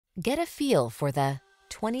Get a feel for the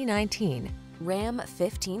 2019 Ram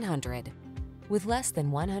 1500. With less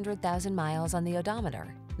than 100,000 miles on the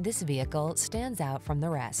odometer, this vehicle stands out from the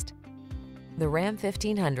rest. The Ram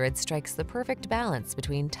 1500 strikes the perfect balance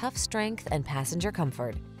between tough strength and passenger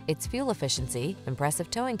comfort. Its fuel efficiency,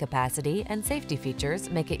 impressive towing capacity, and safety features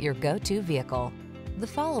make it your go-to vehicle. The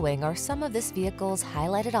following are some of this vehicle's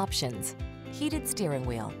highlighted options: heated steering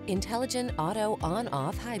wheel, intelligent auto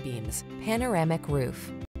on-off high beams, panoramic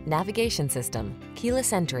roof, navigation system,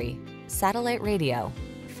 keyless entry, satellite radio,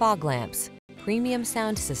 fog lamps, premium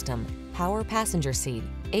sound system, power passenger seat,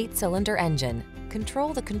 8-cylinder engine.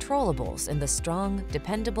 Control the controllables in the strong,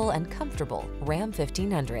 dependable, and comfortable Ram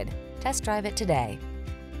 1500. Test drive it today.